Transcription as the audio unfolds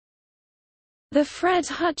The Fred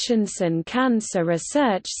Hutchinson Cancer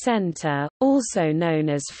Research Center, also known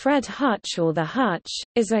as Fred Hutch or the Hutch,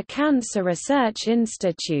 is a cancer research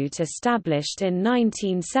institute established in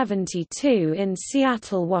 1972 in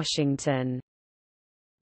Seattle, Washington.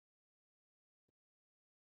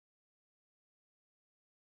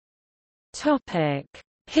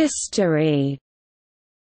 History.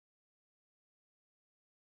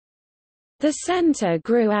 The center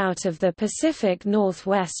grew out of the Pacific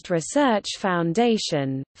Northwest Research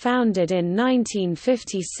Foundation, founded in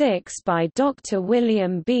 1956 by Dr.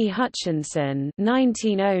 William B. Hutchinson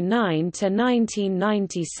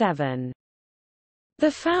 (1909–1997).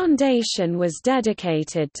 The foundation was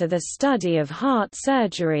dedicated to the study of heart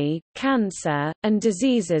surgery, cancer, and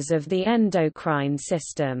diseases of the endocrine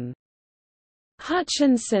system.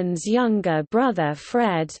 Hutchinson's younger brother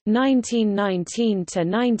Fred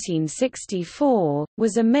 (1919–1964)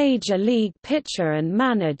 was a major league pitcher and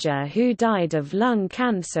manager who died of lung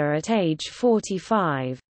cancer at age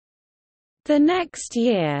 45. The next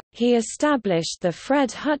year, he established the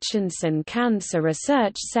Fred Hutchinson Cancer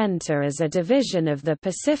Research Center as a division of the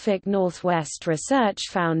Pacific Northwest Research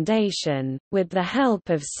Foundation, with the help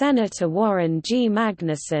of Senator Warren G.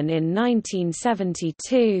 Magnuson in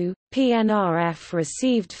 1972. PNRF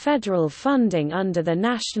received federal funding under the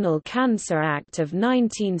National Cancer Act of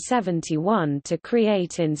 1971 to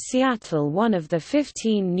create in Seattle one of the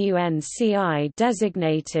 15 new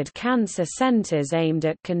NCI-designated cancer centers aimed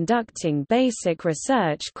at conducting basic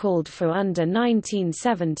research called for under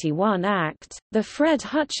 1971 Act. The Fred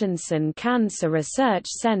Hutchinson Cancer Research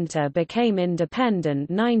Center became independent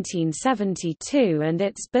 1972 and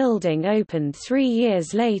its building opened 3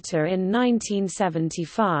 years later in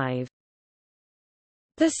 1975.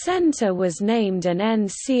 The center was named an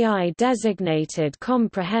NCI-designated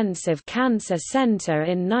Comprehensive Cancer Center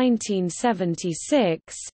in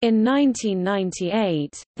 1976. In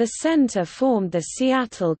 1998, the center formed the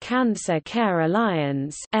Seattle Cancer Care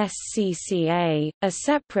Alliance (SCCA), a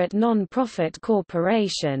separate non-profit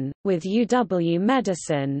corporation, with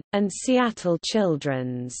UW-Medicine, and Seattle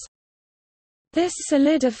Children's. This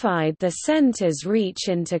solidified the center's reach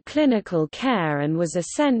into clinical care and was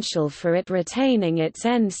essential for it retaining its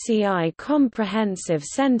NCI Comprehensive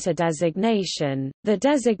Center designation. The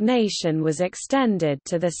designation was extended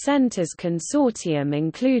to the center's consortium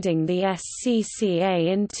including the SCCA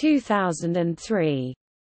in 2003.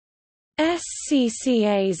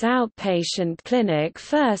 SCCA's outpatient clinic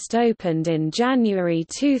first opened in January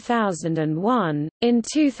 2001. In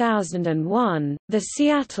 2001, the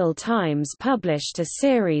Seattle Times published a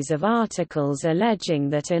series of articles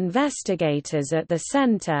alleging that investigators at the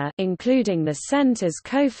center, including the center's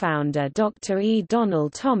co-founder Dr. E.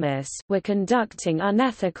 Donald Thomas, were conducting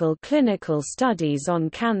unethical clinical studies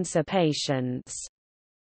on cancer patients.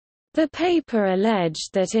 The paper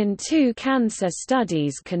alleged that in 2 cancer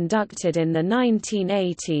studies conducted in the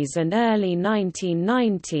 1980s and early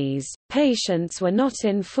 1990s, patients were not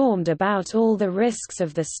informed about all the risks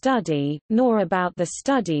of the study, nor about the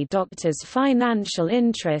study doctor's financial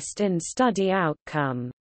interest in study outcome.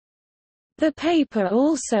 The paper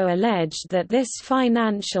also alleged that this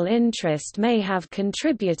financial interest may have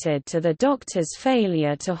contributed to the doctor's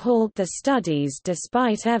failure to halt the studies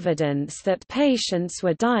despite evidence that patients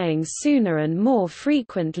were dying sooner and more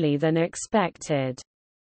frequently than expected.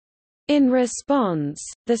 In response,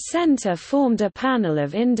 the center formed a panel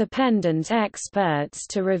of independent experts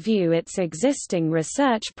to review its existing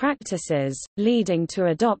research practices, leading to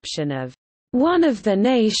adoption of one of the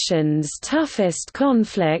nation's toughest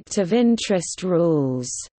conflict of interest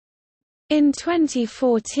rules. In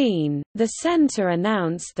 2014, the center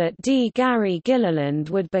announced that D. Gary Gilliland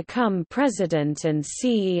would become president and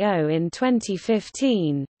CEO in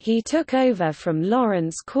 2015. He took over from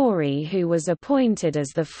Lawrence Corey, who was appointed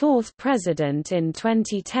as the 4th president in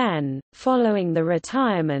 2010, following the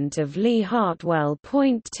retirement of Lee Hartwell.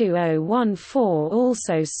 2014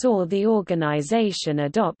 also saw the organization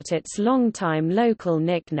adopt its longtime local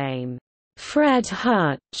nickname, Fred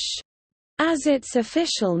Hutch, as its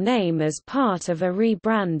official name as part of a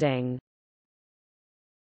rebranding.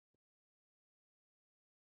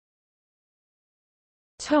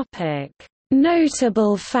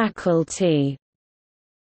 Notable faculty.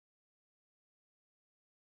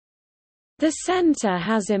 The center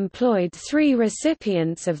has employed 3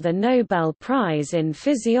 recipients of the Nobel Prize in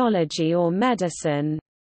Physiology or Medicine: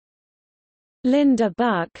 Linda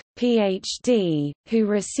Buck, Ph.D., who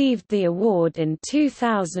received the award in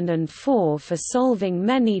 2004 for solving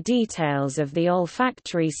many details of the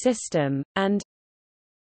olfactory system, and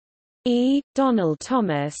E. Donald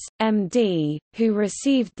Thomas, MD, who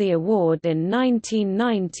received the award in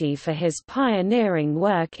 1990 for his pioneering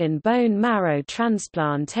work in bone marrow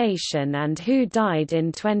transplantation and who died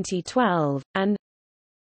in 2012, and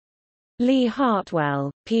Lee Hartwell,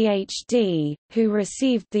 Ph.D., who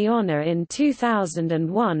received the honor in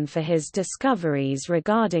 2001 for his discoveries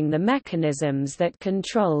regarding the mechanisms that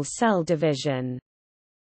control cell division.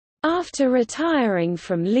 After retiring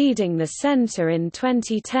from leading the center in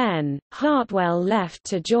 2010, Hartwell left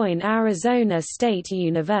to join Arizona State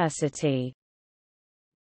University.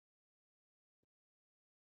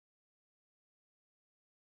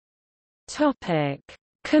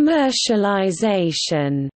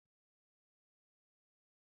 Commercialization.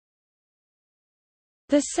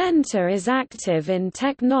 The center is active in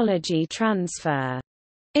technology transfer.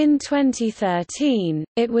 In 2013,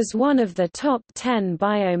 it was one of the top 10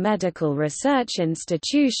 biomedical research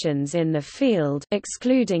institutions in the field,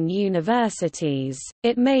 excluding universities.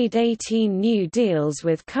 It made 18 new deals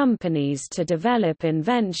with companies to develop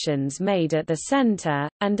inventions made at the center,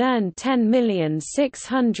 and earned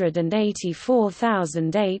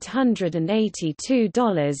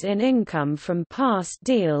 $10,684,882 in income from past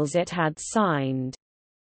deals it had signed.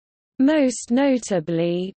 Most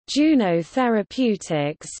notably, Juno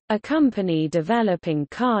Therapeutics, a company developing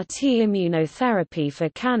CAR-T immunotherapy for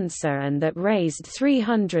cancer and that raised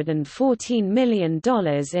 $314 million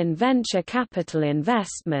in venture capital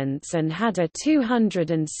investments and had a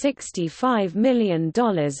 $265 million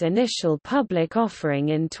initial public offering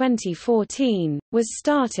in 2014, was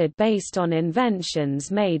started based on inventions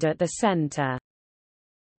made at the center.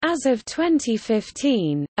 As of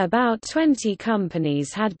 2015, about 20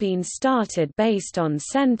 companies had been started based on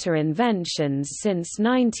center inventions since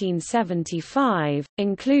 1975,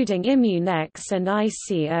 including Immunex and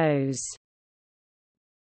ICOs.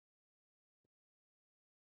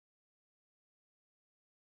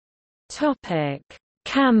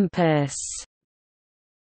 Campus.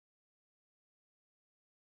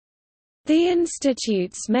 The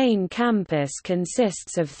institute's main campus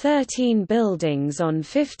consists of 13 buildings on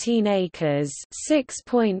 15 acres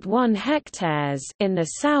 (6.1 hectares) in the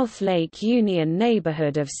South Lake Union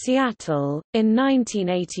neighborhood of Seattle. In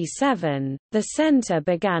 1987, the center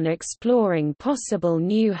began exploring possible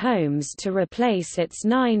new homes to replace its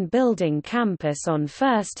 9-building campus on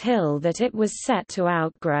First Hill that it was set to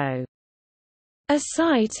outgrow. A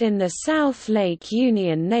site in the South Lake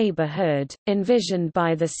Union neighborhood, envisioned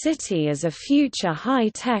by the city as a future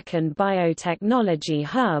high-tech and biotechnology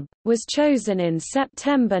hub, was chosen in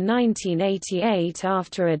September 1988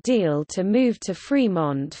 after a deal to move to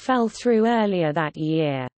Fremont fell through earlier that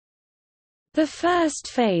year. The first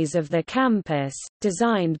phase of the campus,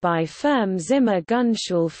 designed by firm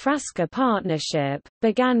Zimmer-Gunschul-Fraska Partnership,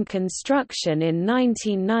 began construction in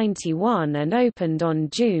 1991 and opened on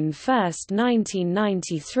June 1,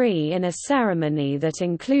 1993 in a ceremony that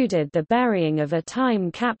included the burying of a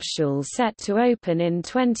time capsule set to open in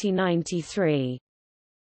 2093.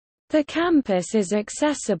 The campus is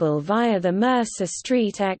accessible via the Mercer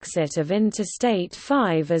Street exit of Interstate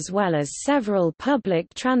 5 as well as several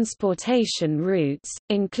public transportation routes,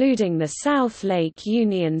 including the South Lake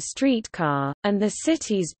Union streetcar, and the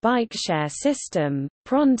city's bike share system,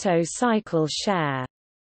 Pronto Cycle Share.